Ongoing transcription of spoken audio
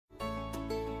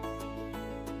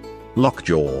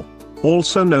Lockjaw,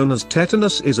 also known as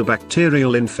tetanus, is a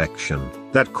bacterial infection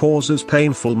that causes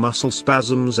painful muscle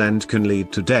spasms and can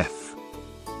lead to death.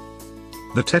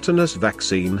 The tetanus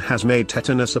vaccine has made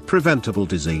tetanus a preventable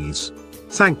disease,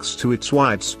 thanks to its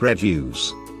widespread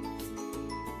use.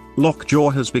 Lockjaw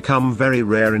has become very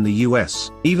rare in the US.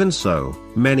 Even so,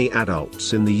 many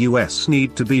adults in the US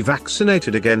need to be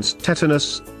vaccinated against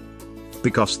tetanus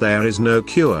because there is no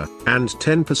cure, and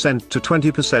 10% to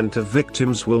 20% of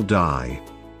victims will die.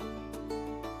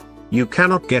 You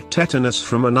cannot get tetanus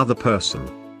from another person.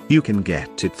 You can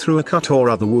get it through a cut or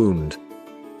other wound.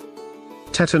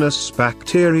 Tetanus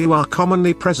bacteria are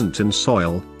commonly present in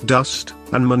soil, dust,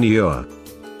 and manure.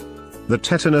 The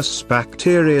tetanus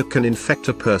bacteria can infect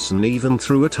a person even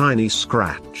through a tiny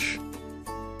scratch.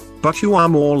 But you are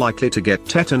more likely to get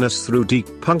tetanus through deep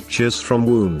punctures from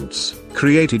wounds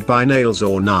created by nails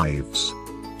or knives.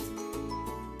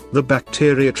 The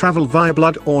bacteria travel via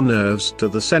blood or nerves to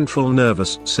the central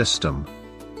nervous system.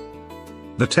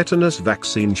 The tetanus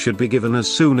vaccine should be given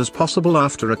as soon as possible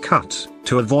after a cut,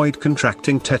 to avoid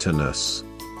contracting tetanus.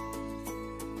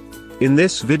 In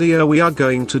this video we are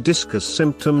going to discuss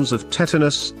symptoms of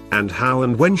tetanus, and how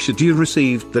and when should you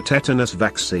receive the tetanus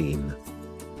vaccine.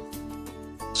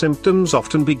 Symptoms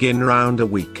often begin around a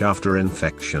week after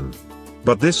infection.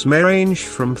 But this may range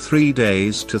from 3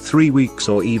 days to 3 weeks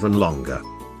or even longer.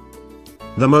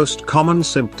 The most common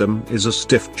symptom is a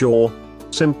stiff jaw.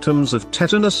 Symptoms of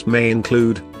tetanus may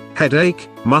include headache,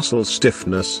 muscle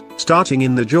stiffness, starting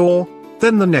in the jaw,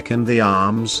 then the neck and the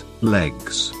arms,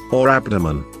 legs, or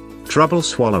abdomen, trouble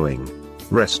swallowing,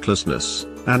 restlessness,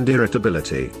 and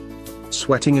irritability,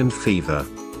 sweating and fever,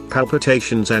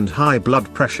 palpitations and high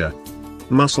blood pressure,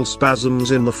 muscle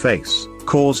spasms in the face,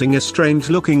 causing a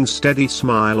strange-looking steady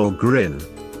smile or grin.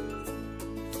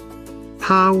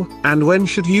 How and when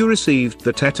should you receive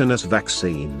the tetanus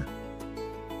vaccine?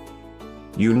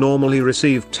 You normally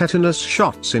receive tetanus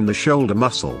shots in the shoulder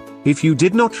muscle. If you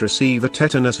did not receive a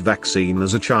tetanus vaccine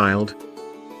as a child,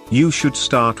 you should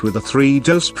start with a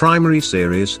 3-dose primary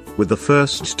series, with the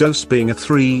first dose being a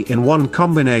 3-in-1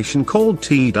 combination called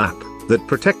Tdap, that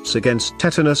protects against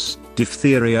tetanus,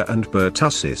 diphtheria and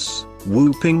pertussis,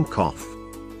 whooping cough.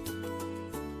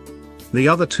 The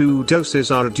other 2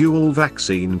 doses are a dual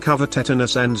vaccine, cover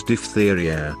tetanus and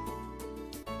diphtheria.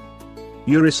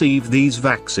 You receive these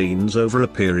vaccines over a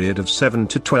period of 7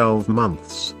 to 12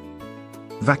 months.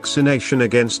 Vaccination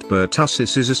against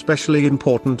pertussis is especially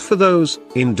important for those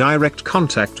in direct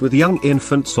contact with young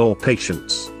infants or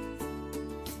patients.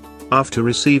 After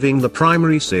receiving the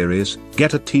primary series,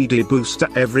 get a TD booster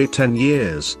every 10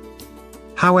 years.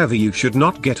 However, you should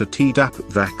not get a Tdap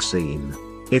vaccine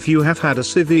if you have had a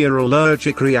severe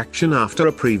allergic reaction after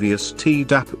a previous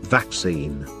Tdap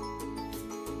vaccine.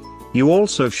 You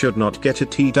also should not get a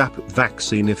Tdap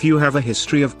vaccine if you have a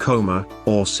history of coma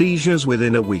or seizures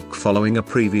within a week following a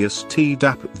previous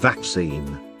Tdap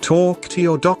vaccine. Talk to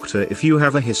your doctor if you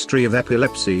have a history of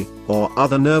epilepsy or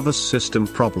other nervous system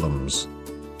problems.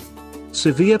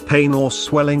 Severe pain or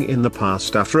swelling in the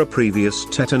past after a previous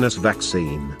tetanus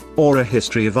vaccine, or a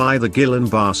history of either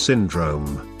Guillain-Barré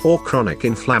syndrome or chronic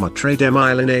inflammatory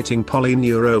demyelinating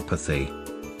polyneuropathy.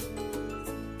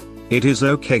 It is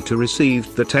okay to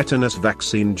receive the tetanus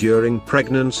vaccine during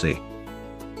pregnancy.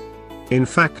 In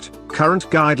fact, current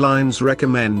guidelines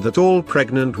recommend that all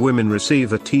pregnant women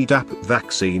receive a Tdap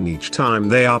vaccine each time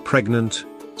they are pregnant,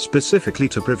 specifically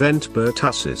to prevent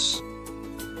pertussis.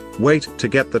 Wait to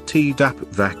get the Tdap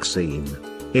vaccine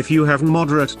if you have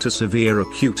moderate to severe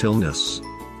acute illness.